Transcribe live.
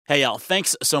Hey, y'all,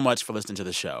 thanks so much for listening to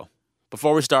the show.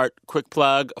 Before we start, quick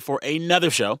plug for another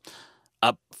show,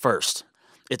 Up First.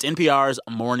 It's NPR's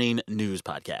morning news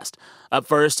podcast. Up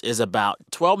First is about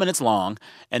 12 minutes long,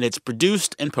 and it's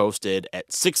produced and posted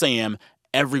at 6 a.m.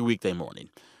 every weekday morning.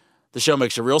 The show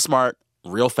makes you real smart,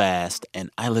 real fast, and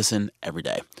I listen every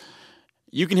day.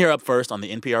 You can hear Up First on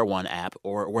the NPR One app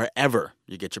or wherever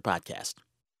you get your podcast.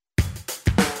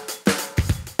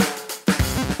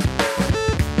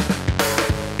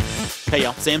 Hey,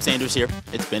 y'all. Sam Sanders here.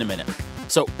 It's been a minute.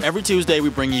 So every Tuesday, we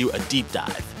bring you a deep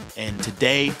dive. And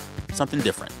today, something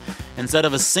different. Instead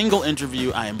of a single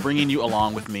interview, I am bringing you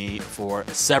along with me for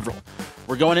several.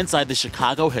 We're going inside the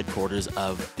Chicago headquarters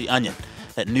of The Onion,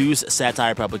 that news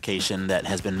satire publication that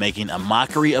has been making a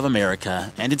mockery of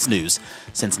America and its news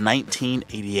since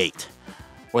 1988.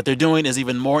 What they're doing is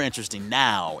even more interesting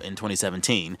now in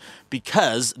 2017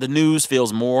 because the news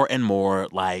feels more and more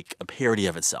like a parody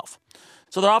of itself.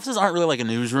 So their offices aren't really like a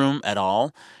newsroom at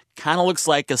all. Kind of looks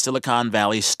like a Silicon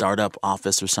Valley startup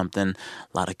office or something.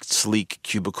 A lot of sleek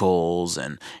cubicles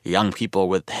and young people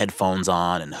with headphones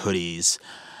on and hoodies.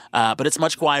 But it's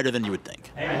much quieter than you would think.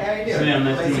 Hey, how you doing? Sam,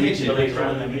 nice to meet you.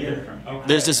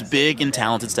 There's this big and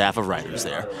talented staff of writers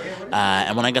there.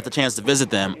 And when I got the chance to visit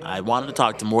them, I wanted to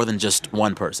talk to more than just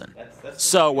one person.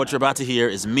 So what you're about to hear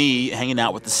is me hanging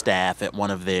out with the staff at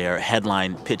one of their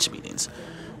headline pitch meetings.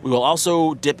 We will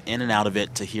also dip in and out of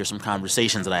it to hear some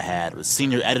conversations that I had with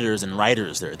senior editors and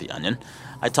writers there at The Onion.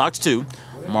 I talked to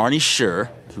Marnie Shure,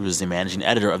 who is the managing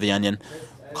editor of The Onion,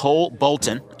 Cole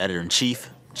Bolton, editor-in-chief,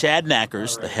 Chad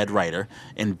Nackers, the head writer,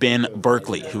 and Ben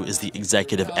Berkley, who is the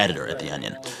executive editor at The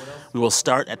Onion. We will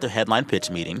start at the headline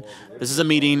pitch meeting. This is a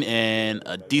meeting in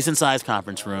a decent-sized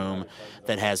conference room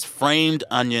that has framed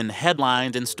Onion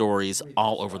headlines and stories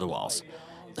all over the walls.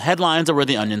 The headlines are where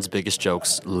The Onion's biggest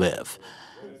jokes live.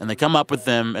 And they come up with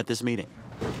them at this meeting.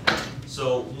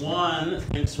 So, one,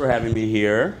 thanks for having me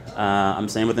here. I'm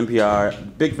Sam with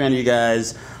NPR. Big fan of you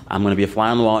guys. I'm going to be a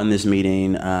fly on the wall in this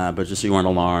meeting, but just so you aren't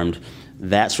alarmed,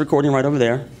 that's recording right over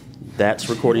there. That's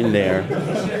recording there.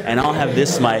 And I'll have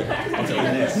this mic.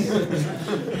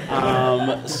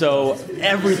 So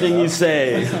everything you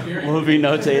say will be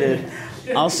notated.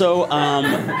 Also,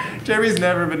 Jeremy's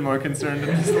never been more concerned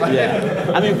in his life.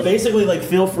 Yeah. I mean, basically, like,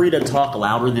 feel free to talk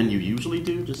louder than you usually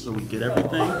do, just so we get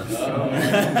everything.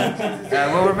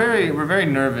 Well, we're very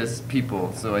nervous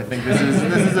people, so I think this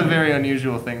is a very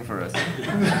unusual thing for us.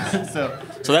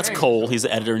 So that's Cole. He's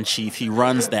the editor-in-chief. He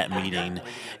runs that meeting,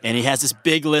 and he has this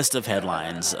big list of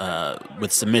headlines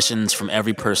with submissions from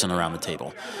every person around the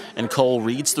table. And Cole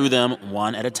reads through them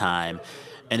one at a time.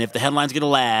 And if the headlines get a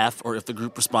laugh or if the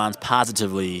group responds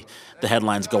positively, the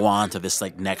headlines go on to this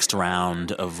next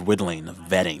round of whittling, of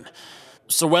vetting.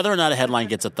 So whether or not a headline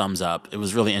gets a thumbs up, it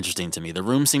was really interesting to me. The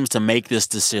room seems to make this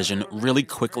decision really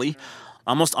quickly,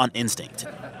 almost on instinct.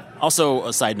 Also,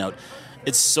 a side note,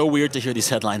 it's so weird to hear these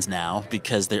headlines now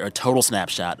because they're a total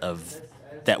snapshot of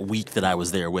that week that I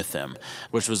was there with them,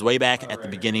 which was way back at the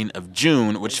beginning of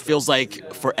June, which feels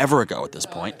like forever ago at this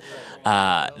point.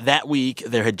 That week,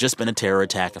 there had just been a terror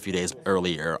attack a few days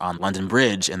earlier on London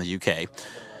Bridge in the UK.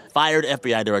 Fired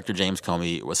FBI Director James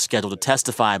Comey was scheduled to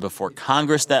testify before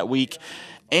Congress that week,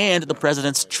 and the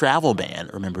president's travel ban,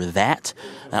 remember that?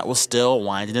 That was still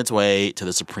winding its way to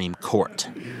the Supreme Court.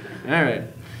 All right.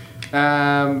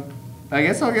 I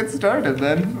guess I'll get started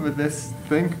then with this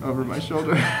thing over my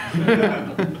shoulder.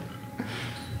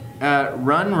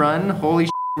 Run, run, holy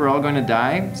shit, we're all going to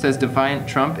die, says defiant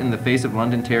Trump in the face of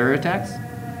London terror attacks.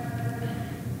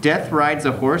 Death rides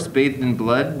a horse bathed in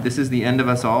blood, this is the end of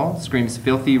us all, screams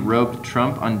filthy robed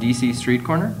Trump on D.C. street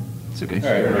corner. It's okay.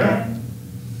 All right.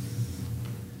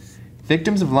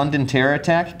 Victims of London terror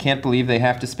attack can't believe they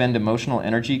have to spend emotional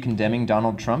energy condemning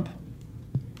Donald Trump.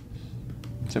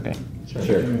 It's okay.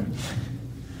 Sure.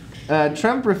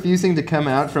 Trump refusing to come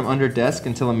out from under desk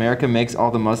until America makes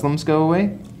all the Muslims go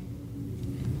away.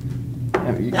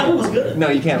 That one was good. No,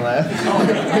 you can't laugh.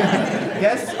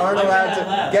 Guests aren't allowed to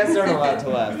laugh. That's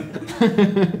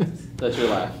your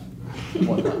laugh.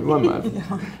 One laugh.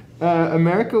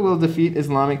 America will defeat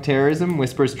Islamic terrorism,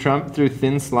 whispers Trump through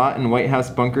thin slot in White House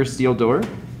bunker steel door.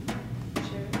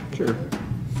 Sure.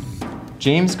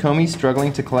 James Comey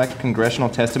struggling to collect congressional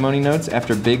testimony notes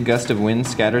after big gust of wind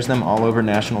scatters them all over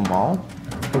National Mall.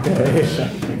 Okay.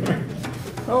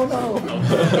 Oh no.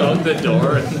 Open the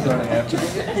door.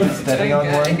 Stepping on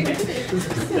one.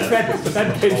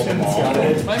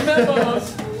 My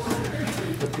memos.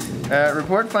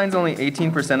 Report finds only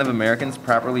 18% of Americans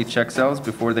properly check selves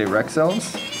before they wreck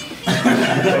selves.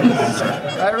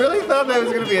 I really thought that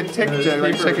was going to be a tick joke,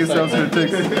 like check yourselves for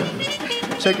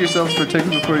ticks. Check yourselves for ticks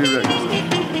before you wreck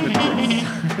yourself.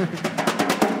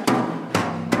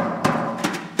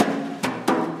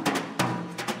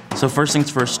 So first things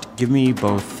first, give me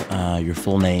both your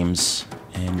full names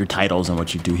and your titles and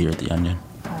what you do here at The Onion.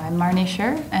 I'm Marnie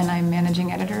Scher, and I'm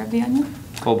managing editor of The Onion.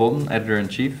 Cole Bolton,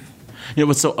 editor-in-chief. You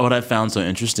know, what I found so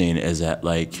interesting is that,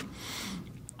 like,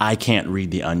 I can't read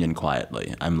The Onion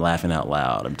quietly. I'm laughing out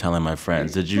loud. I'm telling my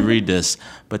friends, did you read this?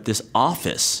 But this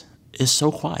office is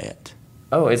so quiet.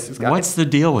 Oh, What's the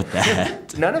deal with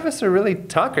that? None of us are really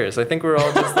talkers. I think we're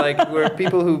all just like, we're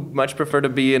people who much prefer to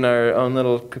be in our own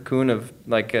little cocoon of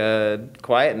like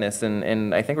quietness.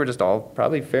 And I think we're just all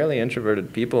probably fairly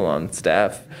introverted people on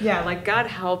staff. Yeah, like God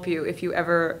help you if you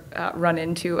ever run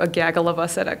into a gaggle of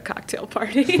us at a cocktail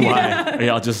party. Why? Are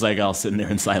y'all just like all sitting there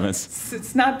in silence?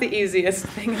 It's not the easiest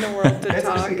thing in the world to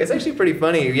talk. It's actually pretty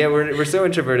funny. Yeah, we're so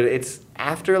introverted. It's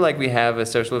after like we have a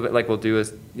social event, like we'll do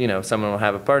a, someone will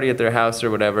have a party at their house or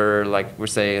whatever, like we're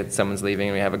say someone's leaving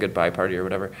and we have a goodbye party or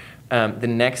whatever. The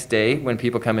next day when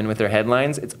people come in with their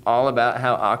headlines, it's all about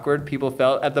how awkward people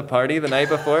felt at the party the night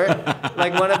before.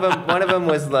 Like one of them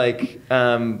was like,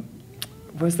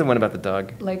 what's the one about the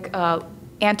dog? Like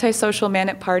antisocial man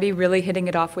at party really hitting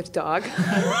it off with dog.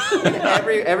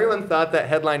 Everyone thought that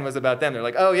headline was about them. They're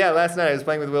like, oh yeah, last night I was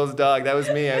playing with Will's dog. That was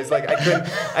me. I was like,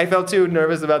 I felt too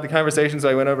nervous about the conversation, so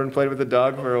I went over and played with the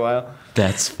dog for a while.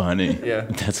 That's funny. Yeah.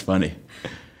 That's funny.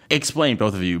 Explain,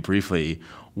 both of you, briefly,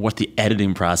 what the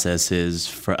editing process is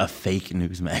for a fake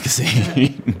news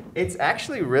magazine. It's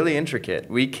actually really intricate.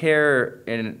 We care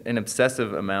in an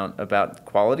obsessive amount about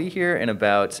quality here and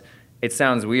about. It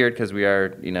sounds weird because we are,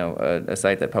 a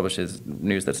site that publishes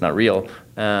news that's not real.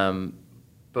 I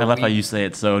love how you say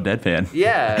it so deadpan.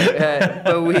 Yeah,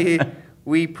 but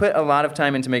we put a lot of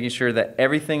time into making sure that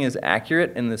everything is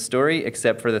accurate in the story,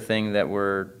 except for the thing that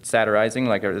we're satirizing,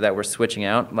 or that we're switching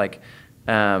out.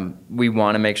 We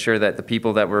want to make sure that the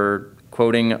people that we're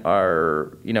quoting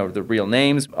are, the real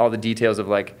names. All the details of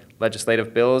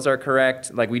legislative bills are correct.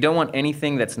 We don't want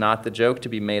anything that's not the joke to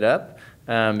be made up.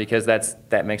 Because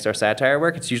that makes our satire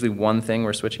work. It's usually one thing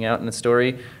we're switching out in the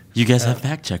story. You guys have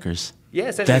fact checkers. Yeah,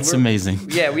 essentially. That's amazing.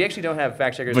 Yeah, we actually don't have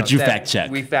fact checkers. But you fact check.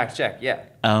 We fact check, yeah.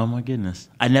 Oh my goodness.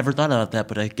 I never thought about that,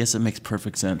 but I guess it makes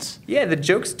perfect sense. Yeah, the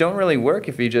jokes don't really work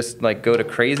if you just go to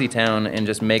crazy town and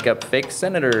just make up fake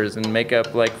senators and make up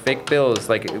fake bills.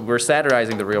 We're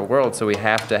satirizing the real world, so we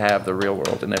have to have the real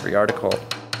world in every article.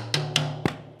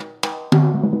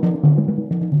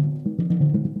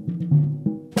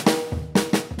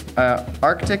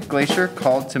 Arctic glacier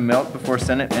called to melt before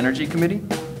Senate Energy Committee.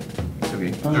 It's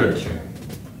okay.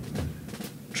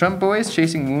 Trump boys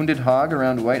chasing wounded hog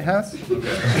around White House.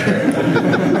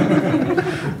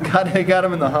 got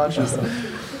him in the haunches.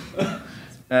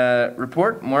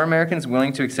 Report more Americans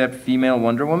willing to accept female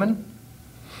Wonder Woman.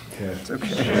 It's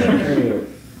okay.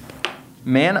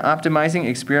 Man optimizing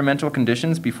experimental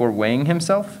conditions before weighing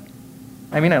himself.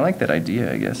 I mean, I like that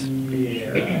idea, I guess.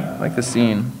 Yeah. I like the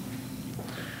scene.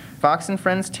 Fox and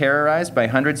Friends terrorized by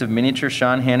hundreds of miniature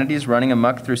Sean Hannitys running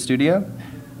amok through studio.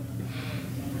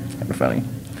 Kind of funny.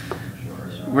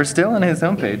 We're still on his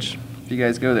homepage, if you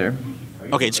guys go there.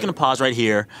 Okay, just going to pause right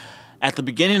here. At the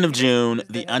beginning of June,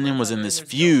 The Onion was in this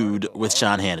feud with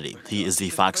Sean Hannity. He is the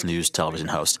Fox News television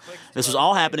host. This was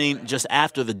all happening just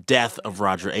after the death of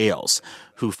Roger Ailes,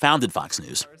 who founded Fox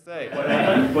News. What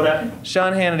happened?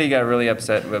 Sean Hannity got really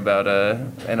upset about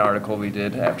an article we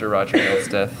did after Roger Ailes'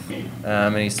 death.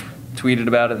 And he tweeted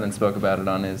about it and then spoke about it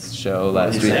on his show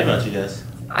last week. What did he say about you guys?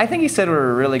 I think he said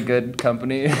we're a really good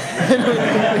company.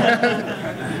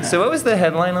 So what was the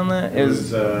headline on that? It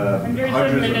was hundreds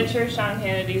of miniature Sean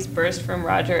Hannitys burst from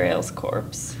Roger Ailes'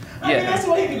 corpse. Yeah. I mean, that's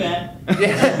why he'd be mad.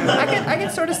 Yeah, I can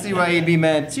sort of see why he'd be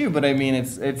mad too, but I mean,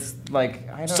 it's like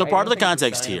I don't. So part of the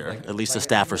context here, at least the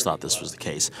staffers thought this was the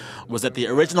case, was that the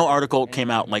original article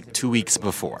came out 2 weeks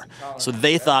before. So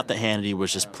they thought that Hannity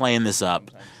was just playing this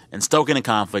up and stoking a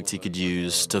conflict he could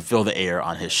use to fill the air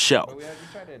on his show.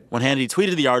 When Hannity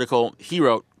tweeted the article, he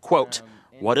wrote, quote,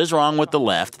 "What is wrong with the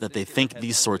left that they think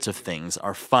these sorts of things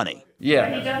are funny?"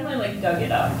 Yeah. He definitely dug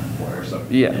it up for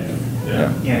something. Yeah.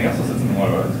 Yeah, he also said something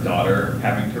about his daughter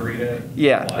having to read it.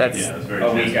 Yeah, that's very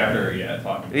a week after,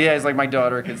 talking. Yeah, it's like my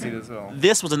daughter could see this all.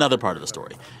 This was another part of the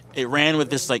story. It ran with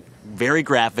this very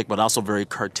graphic but also very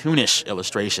cartoonish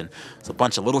illustration. It's a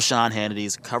bunch of little Sean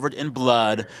Hannitys covered in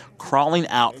blood crawling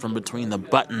out from between the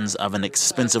buttons of an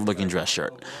expensive-looking dress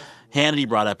shirt. Hannity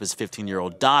brought up his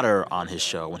 15-year-old daughter on his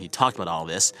show when he talked about all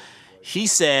this. He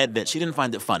said that she didn't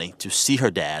find it funny to see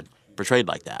her dad portrayed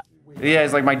like that. Yeah,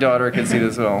 it's like my daughter could see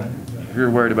this all. If you're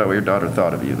worried about what your daughter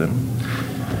thought of you, then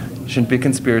you shouldn't be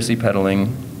conspiracy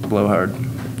peddling blowhard.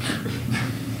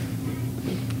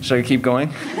 Should I keep going?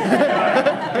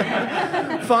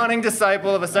 fawning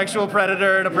disciple of a sexual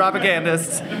predator and a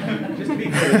propagandist. Just to be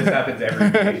clear, this happens every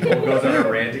day. Cole goes on a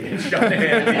rant against Sean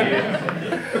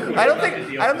Hannity. I don't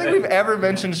think we've ever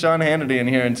mentioned Sean Hannity in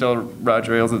here until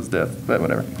Roger Ailes' death, but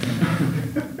whatever.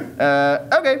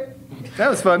 Okay, that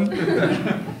was fun.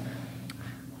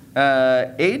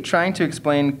 Aide trying to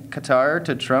explain Qatar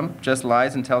to Trump just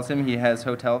lies and tells him he has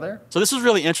hotel there. So this is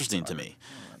really interesting to me.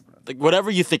 Like, whatever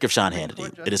you think of Sean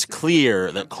Hannity, it is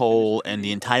clear that Cole and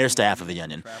the entire staff of The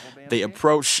Onion, they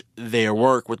approach their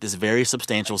work with this very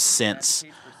substantial sense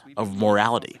of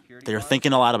morality. They are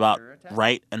thinking a lot about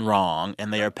right and wrong,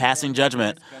 and they are passing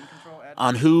judgment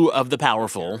on who of the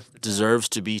powerful deserves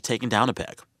to be taken down a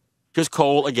peg. Here's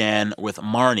Cole again with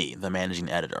Marnie, the managing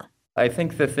editor. I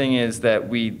think the thing is that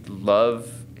we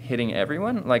love hitting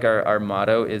everyone. Like our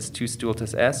motto is Tu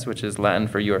stultus es, which is Latin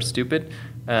for you are stupid.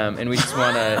 And we just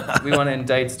want to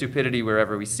indict stupidity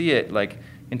wherever we see it, like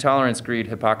intolerance, greed,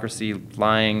 hypocrisy,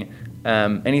 lying,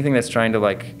 anything that's trying to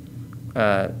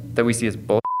that we see as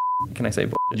bull. Can I say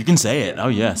bull? You can say it. Oh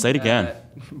yeah, say it again.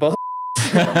 Bull.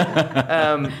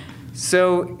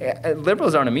 So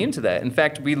liberals aren't immune to that. In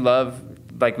fact, we love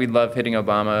hitting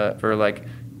Obama for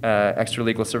extra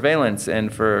legal surveillance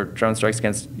and for drone strikes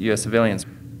against U.S. civilians.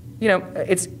 You know,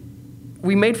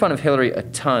 we made fun of Hillary a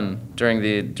ton during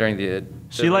the.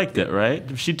 She liked it, right?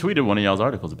 She tweeted one of y'all's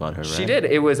articles about her, right? She did.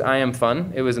 It was I Am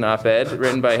Fun. It was an op-ed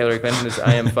written by Hillary Clinton. It's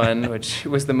I Am Fun, which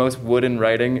was the most wooden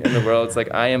writing in the world. It's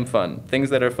like, I am fun. Things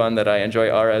that are fun that I enjoy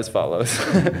are as follows.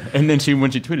 And then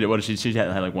when she tweeted it, what did she had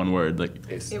like one word.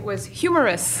 It was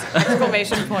humorous!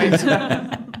 Exclamation point.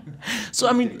 So,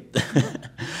 I mean,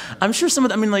 I'm sure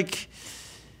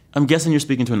I'm guessing you're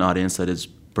speaking to an audience that is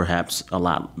perhaps a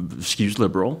lot skews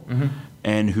liberal,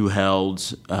 and who held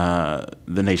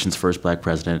the nation's first black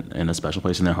president in a special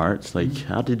place in their hearts. Like,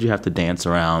 how did you have to dance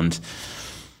around?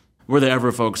 Were there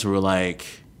ever folks who were like,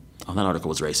 oh, that article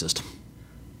was racist?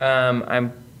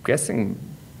 I'm guessing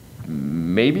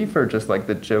maybe for just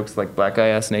the jokes like Black Guy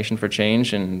Asked Nation for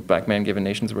Change and Black Man Given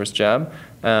Nation's Worst Job.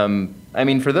 I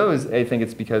mean, for those, I think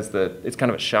it's because it's kind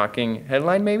of a shocking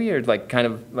headline maybe, or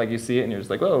you see it and you're just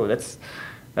like, whoa, that's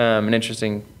an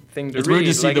interesting thing to read. It's weird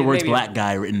to see the words black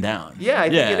guy written down. Yeah, I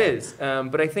think it is.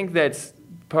 But I think that's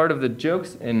part of the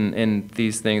jokes in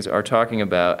these things are talking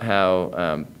about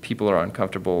how people are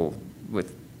uncomfortable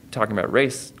with talking about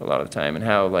race a lot of the time, and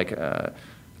how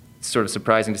it's sort of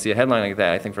surprising to see a headline like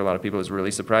that. I think for a lot of people it was really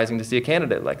surprising to see a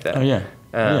candidate like that. Oh, yeah.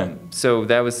 So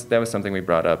that was something we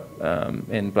brought up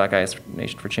in Black Guy Asked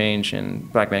Nation for Change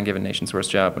and Black Man Given Nation's Worst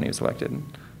Job when he was elected. And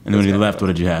then when he left, what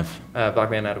did you have?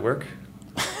 Black Man Out of Work.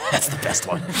 That's the best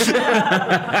one.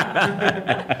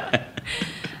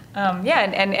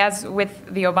 And as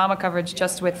with the Obama coverage,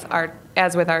 as with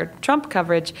our Trump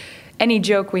coverage, any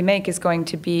joke we make is going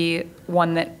to be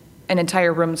one that an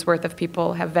entire room's worth of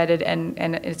people have vetted,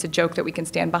 and it's a joke that we can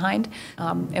stand behind.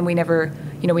 And we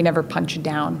never punch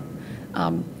down.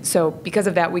 So because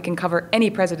of that, we can cover any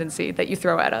presidency that you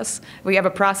throw at us. We have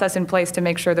a process in place to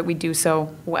make sure that we do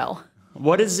so well.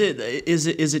 What is it? Is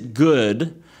it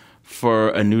good for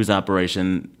a news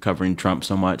operation covering Trump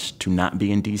so much to not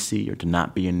be in D.C. or to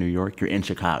not be in New York? You're in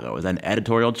Chicago. Is that an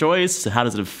editorial choice? How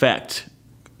does it affect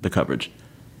the coverage?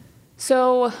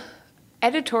 So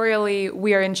editorially,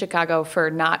 we are in Chicago for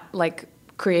not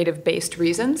creative-based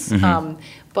reasons.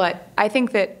 But I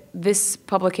think that this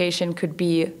publication could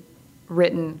be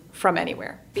written from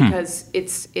anywhere because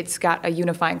it's got a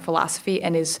unifying philosophy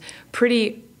and is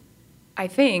pretty, I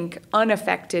think,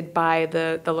 unaffected by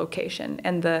the location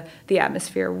and the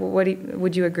atmosphere.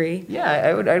 Would you agree? Yeah,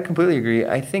 I would completely agree.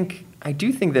 I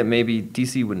do think that maybe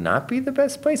DC would not be the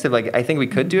best place. I think we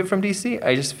could do it from DC.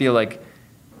 I just feel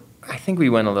I think we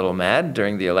went a little mad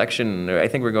during the election. Or I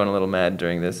think we're going a little mad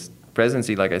during this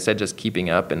presidency. Like I said, just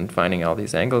keeping up and finding all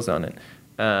these angles on it.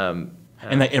 And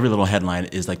every little headline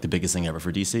is the biggest thing ever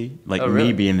for DC. Really?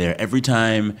 Me being there every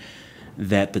time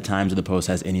that the Times or the Post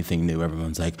has anything new,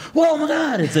 everyone's like, "Whoa, my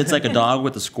God!" It's like a dog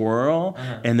with a squirrel,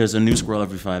 and there's a new squirrel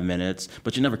every 5 minutes,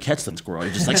 but you never catch the squirrel.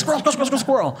 You're just like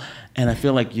squirrel. And I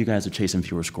feel like you guys are chasing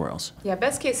fewer squirrels. Yeah,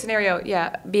 best case scenario,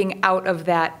 being out of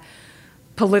that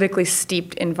politically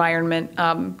steeped environment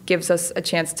gives us a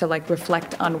chance to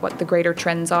reflect on what the greater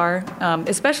trends are,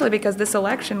 especially because this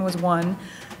election was one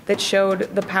that showed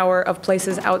the power of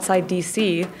places outside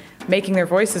D.C. making their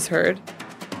voices heard.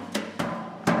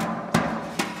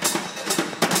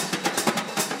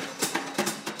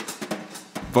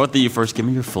 Both of you, first, give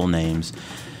me your full names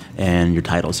and your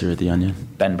titles here at The Onion.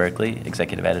 Ben Berkeley,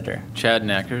 executive editor. Chad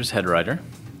Knackers, head writer.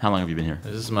 How long have you been here?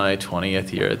 This is my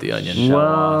 20th year at The Onion. Show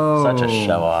off. Such a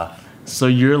show off. So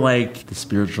you're like the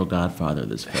spiritual godfather of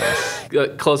this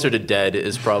place. Closer to dead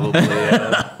is probably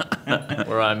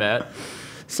where I'm at.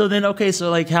 So then, okay, so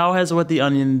like how has what The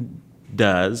Onion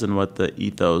does and what the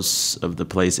ethos of the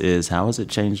place is, how has it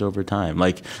changed over time?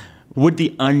 Like, would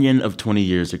The Onion of 20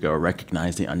 years ago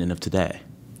recognize The Onion of today?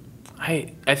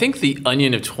 I think The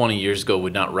Onion of 20 years ago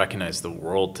would not recognize the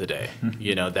world today.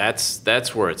 You know,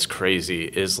 that's where it's crazy,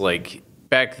 is like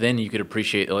back then you could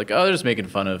appreciate like, oh, they're just making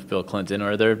fun of Bill Clinton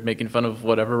or they're making fun of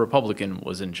whatever Republican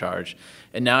was in charge.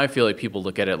 And now I feel like people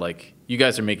look at it like, you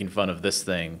guys are making fun of this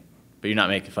thing, but you're not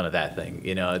making fun of that thing.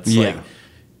 You know, it's like,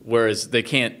 whereas they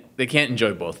can't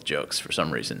enjoy both jokes for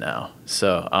some reason now.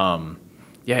 So,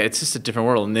 yeah, it's just a different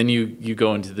world. And then you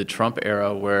go into the Trump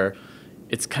era where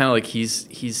it's kind of like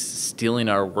he's stealing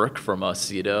our work from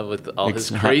us, you know, with all his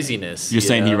craziness. You're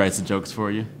saying he writes the jokes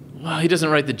for you? Well, he doesn't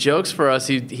write the jokes for us.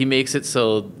 He makes it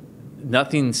so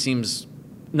nothing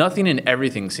and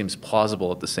everything seems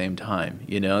plausible at the same time,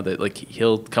 you know, that like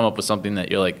he'll come up with something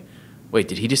that you're like, wait,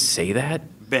 did he just say that?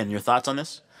 Ben, your thoughts on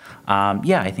this?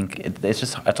 Yeah, I think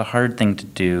it's a hard thing to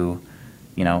do.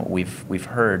 You know, we've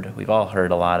all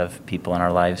heard a lot of people in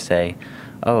our lives say,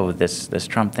 "Oh, this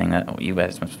Trump thing, you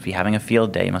guys must be having a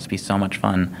field day. It must be so much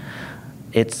fun."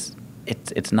 It's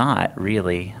not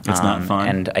really. It's not fun.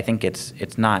 And I think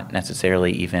it's not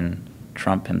necessarily even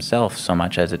Trump himself so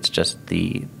much as it's just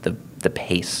the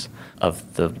pace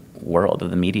of the world, of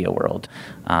the media world.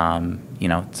 You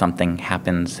know, something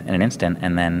happens in an instant,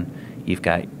 and then you've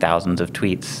got thousands of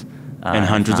tweets. And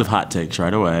hundreds of hot takes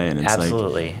right away. And it's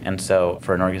absolutely. And so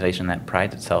for an organization that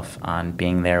prides itself on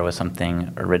being there with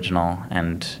something original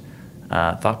and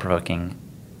thought-provoking,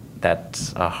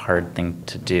 that's a hard thing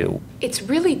to do. It's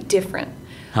really different.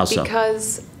 How so?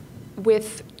 Because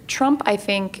with Trump, I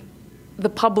think the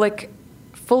public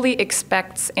fully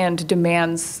expects and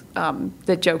demands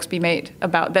that jokes be made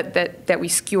about that we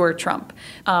skewer Trump.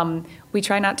 We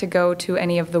try not to go to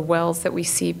any of the wells that we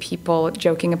see people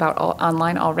joking about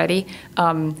online already.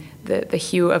 The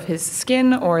hue of his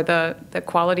skin or the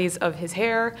qualities of his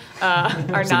hair are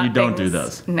not So you don't do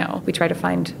things- those? No. We try to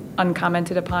find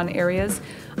uncommented upon areas,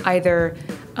 either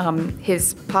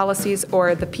his policies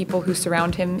or the people who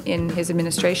surround him in his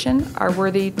administration are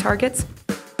worthy targets.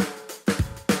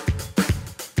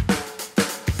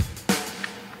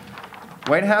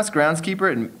 White House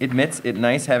groundskeeper admits it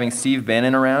nice having Steve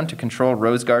Bannon around to control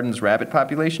Rose Garden's rabbit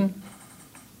population.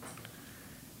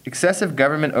 Excessive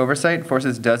government oversight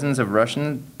forces dozens of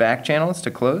Russian back channels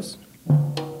to close.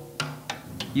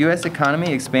 U.S.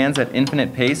 economy expands at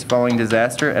infinite pace following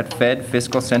disaster at Fed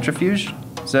fiscal centrifuge.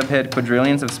 Subhead: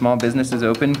 quadrillions of small businesses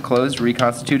opened, closed,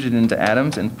 reconstituted into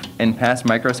atoms, and past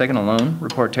microsecond alone,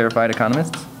 report terrified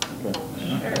economists.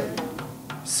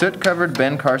 Soot-covered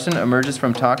Ben Carson emerges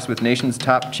from talks with nation's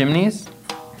top chimneys.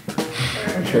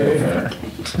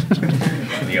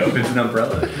 He opens an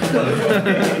umbrella.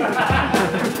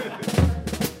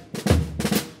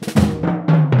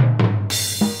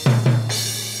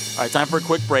 All right, time for a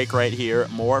quick break right here.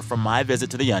 More from my visit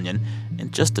to The Onion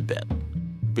in just a bit.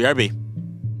 BRB.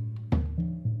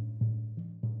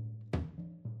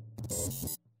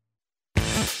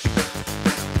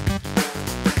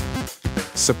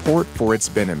 Support for It's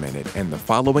Been a Minute and the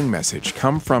following message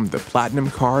come from the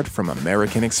Platinum Card from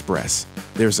American Express.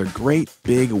 There's a great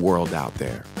big world out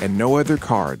there, and no other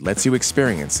card lets you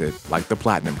experience it like the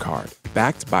Platinum Card,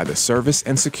 backed by the service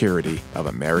and security of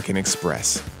American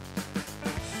Express.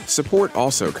 Support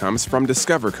also comes from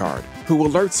Discover Card, who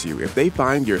alerts you if they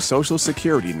find your social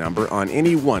security number on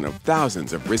any one of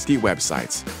thousands of risky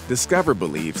websites. Discover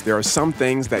believes there are some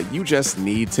things that you just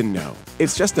need to know.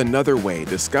 It's just another way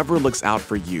Discover looks out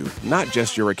for you, not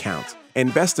just your account.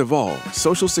 And best of all,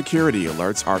 Social Security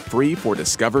alerts are free for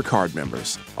Discover Card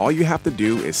members. All you have to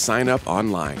do is sign up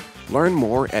online. Learn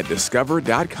more at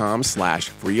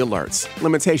discover.com/free alerts.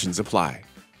 Limitations apply.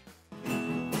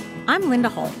 I'm Linda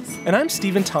Holmes. And I'm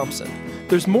Stephen Thompson.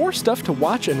 There's more stuff to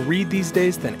watch and read these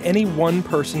days than any one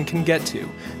person can get to.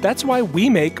 That's why we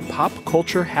make Pop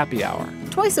Culture Happy Hour.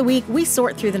 Twice a week, we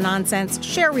sort through the nonsense,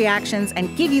 share reactions,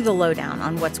 and give you the lowdown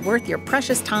on what's worth your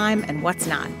precious time and what's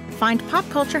not. Find Pop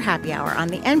Culture Happy Hour on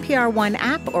the NPR One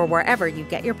app or wherever you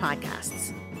get your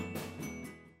podcasts.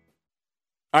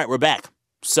 All right, we're back.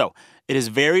 So, it is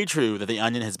very true that The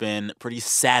Onion has been pretty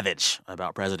savage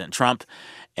about President Trump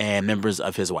and members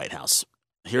of his White House.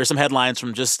 Here are some headlines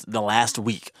from just the last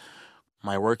week.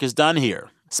 My work is done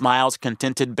here. Smiles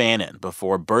contented Bannon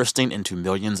before bursting into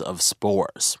millions of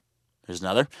spores. Here's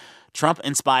another. Trump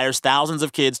inspires thousands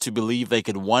of kids to believe they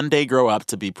could one day grow up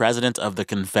to be president of the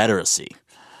Confederacy.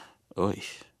 Oy.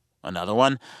 Another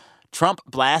one. Trump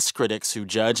blasts critics who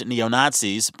judge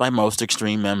neo-Nazis by most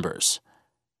extreme members.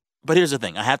 But here's the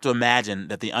thing. I have to imagine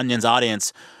that The Onion's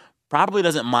audience probably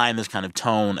doesn't mind this kind of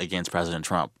tone against President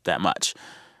Trump that much.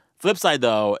 Flip side,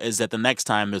 though, is that the next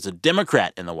time there's a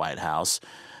Democrat in the White House,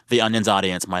 The Onion's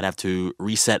audience might have to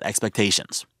reset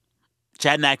expectations.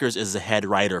 Chad Nackers is the head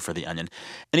writer for The Onion,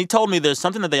 and he told me there's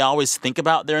something that they always think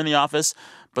about there in the office,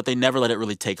 but they never let it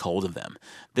really take hold of them.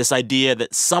 This idea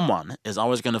that someone is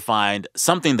always going to find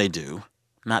something they do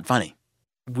not funny.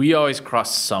 We always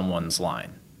cross someone's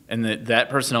line. And that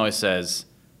person always says,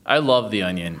 I love The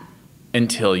Onion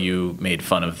until you made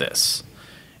fun of this.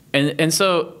 And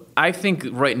so I think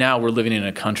right now we're living in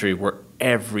a country where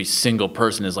every single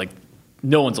person is like,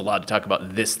 no one's allowed to talk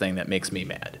about this thing that makes me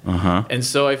mad. And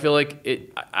so I feel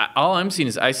like all I'm seeing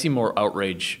is I see more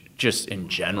outrage just in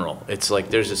general. It's like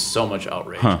there's just so much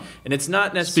outrage. And it's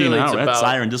not necessarily Speaking of outrage, about... that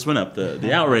siren just went up,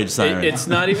 the outrage siren. It's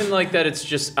not even like that it's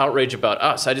just outrage about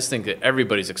us. I just think that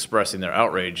everybody's expressing their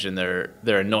outrage and they're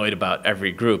annoyed about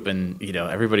every group. And, you know,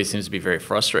 everybody seems to be very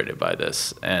frustrated by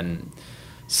this. And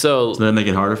so... Does that make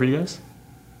it harder for you guys?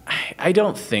 I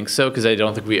don't think so, because I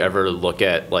don't think we ever look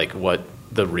at, like, what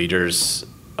the reader's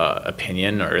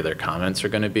opinion or their comments are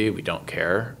going to be. We don't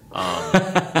care.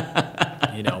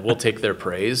 You know, we'll take their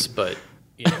praise, but...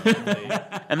 You know,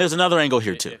 and there's another angle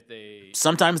here, too.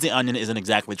 Sometimes The Onion isn't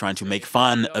exactly trying to make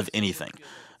fun of anything.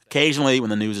 Occasionally, when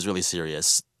the news is really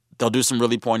serious, they'll do some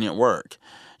really poignant work.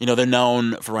 You know, they're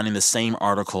known for running the same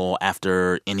article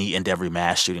after any and every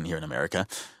mass shooting here in America.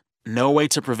 No way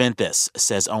to prevent this,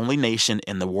 says only nation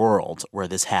in the world where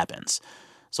this happens.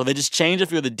 So they just change a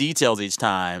few of the details each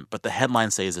time, but the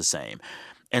headline stays the same.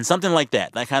 And something like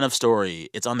that kind of story,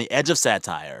 it's on the edge of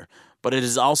satire, but it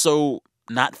is also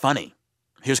not funny.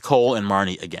 Here's Cole and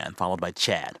Marnie again, followed by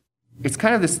Chad. It's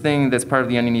kind of this thing that's part of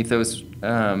the Onion ethos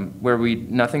where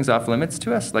nothing's off limits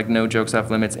to us, like no joke's off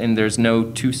limits, and there's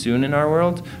no too soon in our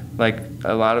world. Like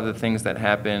a lot of the things that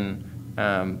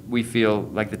happen, we feel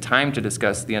like the time to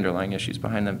discuss the underlying issues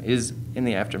behind them is in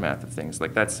the aftermath of things.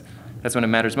 Like that's when it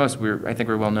matters most. I think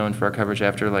we're well known for our coverage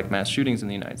after like mass shootings in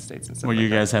the United States and stuff. Well, like you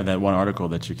guys have that one article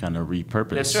that you kind of repurposed,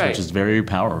 That's right. which is very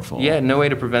powerful. Yeah, no way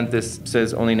to prevent this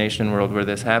says only nation in world where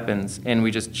this happens, and we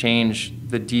just change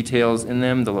the details in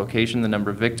them, the location, the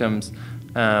number of victims,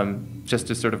 just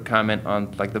to sort of comment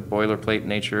on like the boilerplate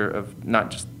nature of not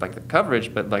just like the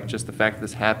coverage, but like just the fact that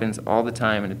this happens all the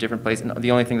time in a different place, and the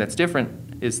only thing that's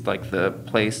different is like the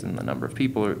place and the number of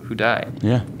people who die.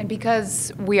 Yeah. And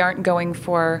because we aren't going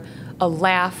for a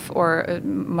laugh or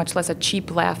much less a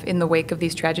cheap laugh in the wake of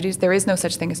these tragedies, there is no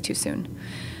such thing as too soon.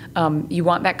 You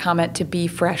want that comment to be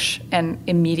fresh and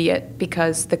immediate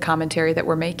because the commentary that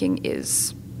we're making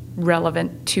is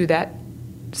relevant to that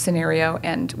scenario,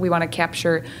 and we want to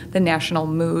capture the national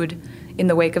mood in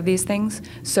the wake of these things.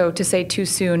 So to say too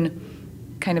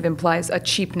soon kind of implies a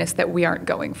cheapness that we aren't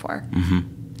going for. Mm-hmm.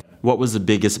 What was the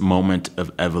biggest moment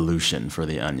of evolution for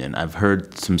The Onion? I've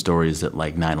heard some stories that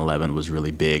like 9/11 was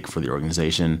really big for the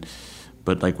organization,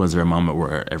 but like was there a moment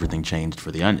where everything changed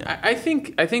for The Onion? I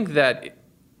think that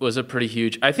was a pretty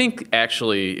huge... I think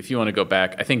actually, if you want to go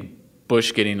back, I think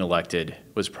Bush getting elected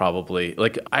was probably...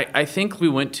 Like, I think we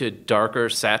went to darker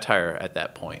satire at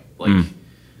that point. Like,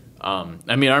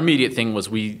 I mean, our immediate thing was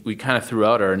we kind of threw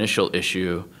out our initial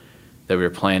issue that we were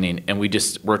planning, and we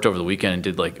just worked over the weekend and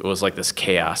did like, it was like this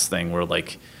chaos thing where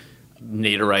like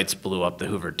Naderites blew up the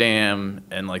Hoover Dam,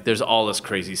 and like there's all this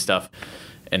crazy stuff,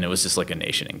 and it was just like a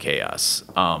nation in chaos.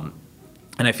 And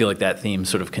I feel like that theme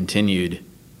sort of continued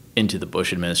into the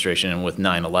Bush administration, and with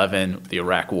 9/11, the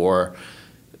Iraq War,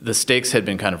 the stakes had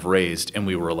been kind of raised, and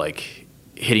we were like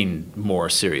hitting more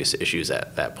serious issues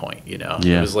at that point, you know?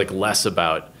 Yeah. It was like less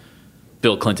about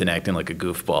Bill Clinton acting like a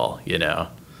goofball, you know?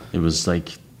 It was like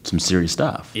some serious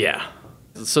stuff. Yeah.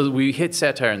 So we hit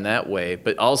satire in that way,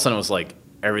 but all of a sudden it was like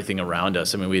everything around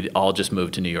us. I mean, we'd all just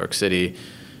moved to New York City,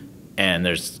 and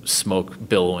there's smoke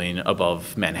billowing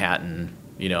above Manhattan,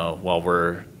 you know, while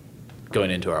we're going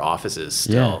into our offices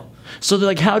still. Yeah. So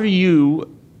like, how do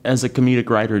you, as a comedic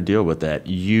writer, deal with that?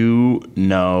 You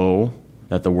know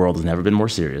that the world has never been more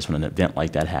serious when an event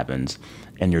like that happens,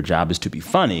 and your job is to be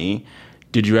funny.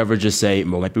 Did you ever just say,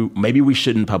 well, maybe we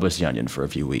shouldn't publish The Onion for a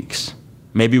few weeks?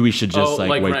 Maybe we should just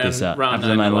wait this out after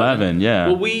 9/11. Yeah.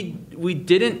 Well, we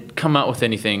didn't come out with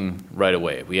anything right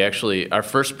away. We actually, our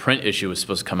first print issue was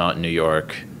supposed to come out in New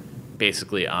York,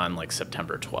 basically on like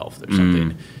September 12th or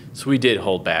something. So we did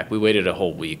hold back. We waited a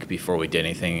whole week before we did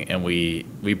anything, and we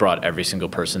brought every single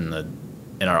person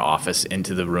in our office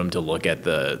into the room to look at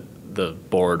the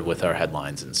board with our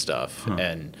headlines and stuff,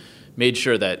 and made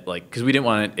sure that like, because we didn't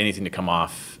want anything to come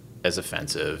off as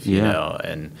offensive, you know,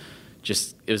 and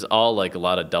it was all like a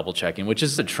lot of double checking, which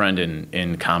is a trend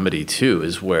in comedy too,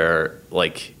 is where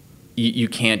like you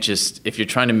can't just, if you're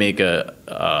trying to make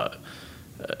a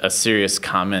serious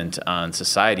comment on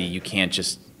society, you can't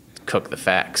just cook the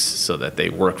facts so that they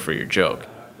work for your joke.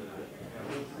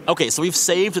 Okay, so we've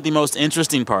saved the most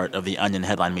interesting part of the Onion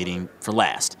headline meeting for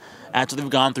last. After they've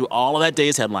gone through all of that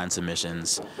day's headline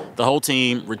submissions, the whole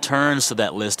team returns to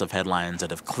that list of headlines that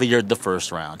have cleared the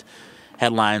first round.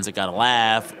 Headlines that got a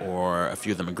laugh, or a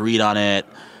few of them agreed on it,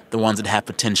 the ones that have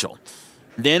potential.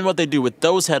 Then what they do with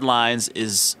those headlines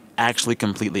is actually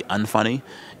completely unfunny.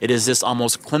 It is this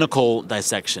almost clinical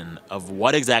dissection of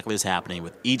what exactly is happening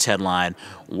with each headline,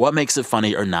 what makes it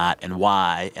funny or not, and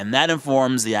why. And that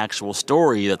informs the actual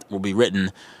story that will be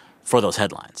written for those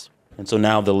headlines. And so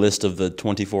now the list of the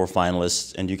 24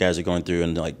 finalists, and you guys are going through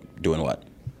and like doing what?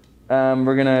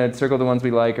 We're going to circle the ones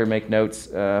we like or make notes,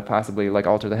 possibly like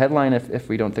alter the headline if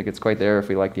we don't think it's quite there, if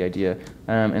we like the idea.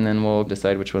 And then we'll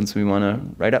decide which ones we want to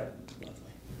write up.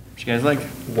 What you guys like?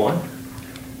 One.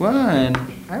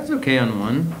 I was okay on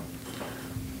one.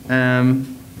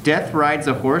 Death rides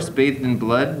a horse bathed in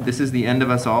blood. This is the end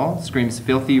of us all. Screams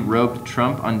filthy robed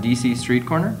Trump on DC street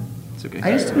corner. It's okay.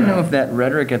 I just didn't know if that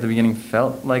rhetoric at the beginning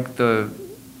felt like a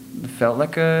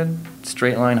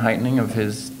straight line heightening of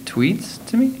his tweets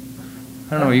to me.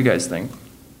 I don't know what you guys think.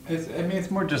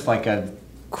 It's more just like a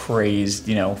crazed,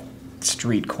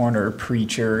 street corner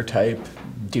preacher type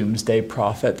doomsday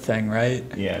prophet thing, right?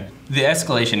 Yeah. The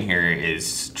escalation here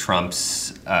is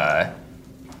Trump's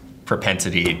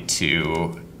propensity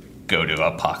to go to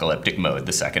apocalyptic mode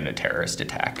the second a terrorist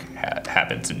attack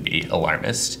happens and be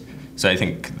alarmist. So I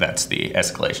think that's the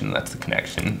escalation, that's the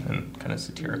connection, and kind of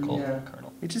satirical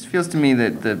kernel. It just feels to me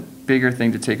that the bigger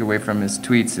thing to take away from his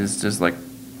tweets is just like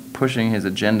pushing his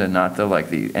agenda, not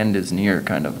the end is near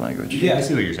kind of language. Yeah, I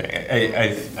see what you're saying.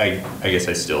 I guess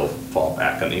I still fall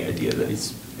back on the idea that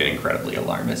he's been incredibly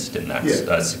alarmist, and that's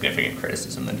a significant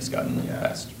criticism that he's gotten in the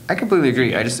past. I completely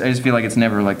agree. I just feel like it's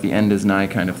never like the end is nigh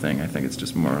kind of thing. I think it's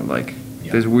just more like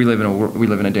we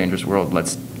live in a dangerous world.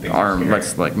 Let's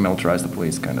like militarize the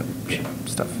police kind of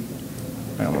stuff.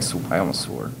 I almost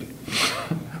swore.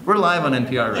 We're live on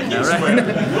NPR right now, right?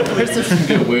 There's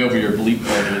get way over your bleep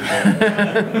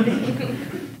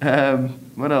part.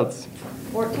 What else?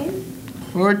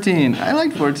 14? I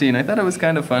liked 14. I thought it was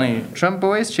kind of funny. Trump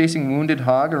boys chasing wounded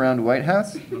hog around White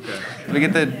House. Okay. We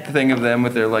get the thing of them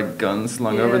with their guns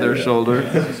slung over their shoulder.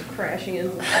 Just crashing into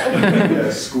the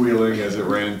wall. Squealing as it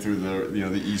ran through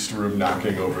the East Room,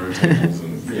 knocking over tables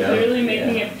and Literally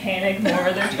making it panic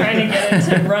more. They're trying to get it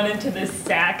to run into this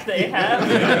sack they have.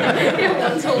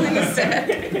 One's holding the sack.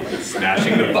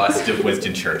 Smashing the bust of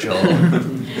Winston Churchill.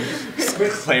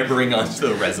 Clambering onto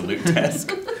the Resolute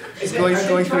desk. Are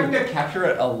they trying to capture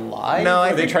it alive? No,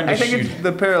 I think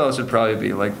the parallel should probably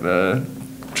be like the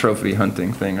trophy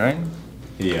hunting thing, right?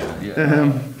 Yeah.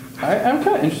 I'm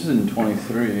kind of interested in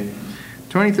 23.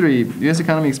 23. U.S.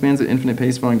 economy expands at infinite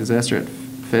pace following disaster at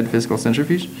Fed fiscal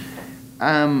centrifuge.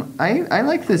 I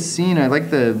like this scene. I like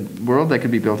the world that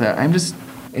could be built out.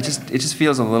 It just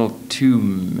feels a little too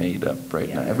made up right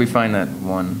now. If we find that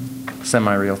one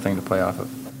semi-real thing to play off of.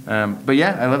 But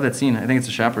yeah, I love that scene. I think it's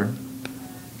a shopper.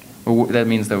 That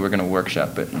means that we're going to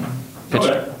workshop it and pitch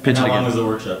it again. How long is the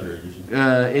workshop here?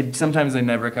 Sometimes they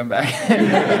never come back.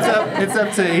 it's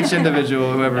up to each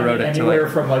individual, whoever wrote it. Anywhere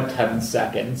from 10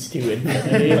 seconds to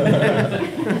infinity.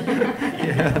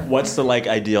 What's the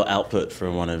ideal output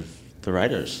for one of the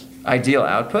writers? Ideal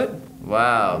output?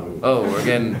 Wow. Oh, we're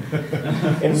getting...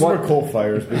 It's more coal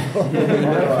fires before.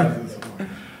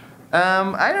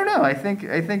 I don't know. I think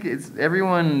it's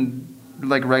everyone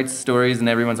writes stories and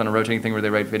everyone's on a rotating thing where they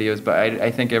write videos, but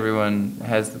I think everyone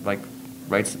has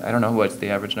writes. I don't know what's the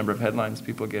average number of headlines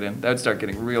people get in. That would start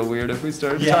getting real weird if we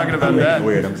started talking about that.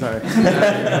 Weird. I'm sorry.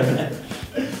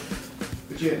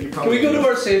 Can we go to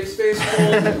our safe space,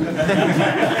 Cole?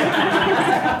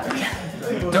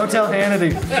 Don't tell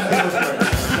Hannity.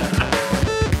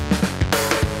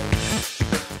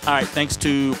 All right, thanks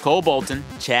to Cole Bolton,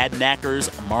 Chad Nackers,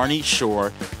 Marnie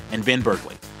Shore, and Ben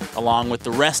Berkeley, along with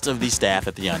the rest of the staff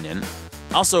at The Onion.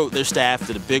 Also, their staff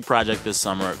did a big project this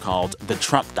summer called The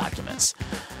Trump Documents.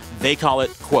 They call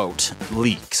it, quote,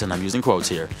 leaks, and I'm using quotes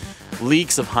here,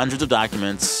 leaks of hundreds of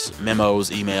documents, memos,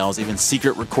 emails, even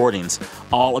secret recordings,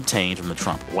 all obtained from the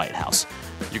Trump White House.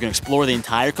 You can explore the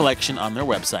entire collection on their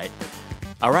website.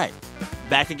 All right,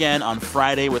 back again on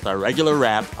Friday with our regular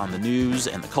wrap on the news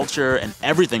and the culture and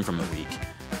everything from the week.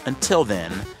 Until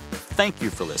then, thank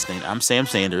you for listening. I'm Sam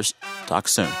Sanders. Talk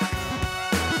soon.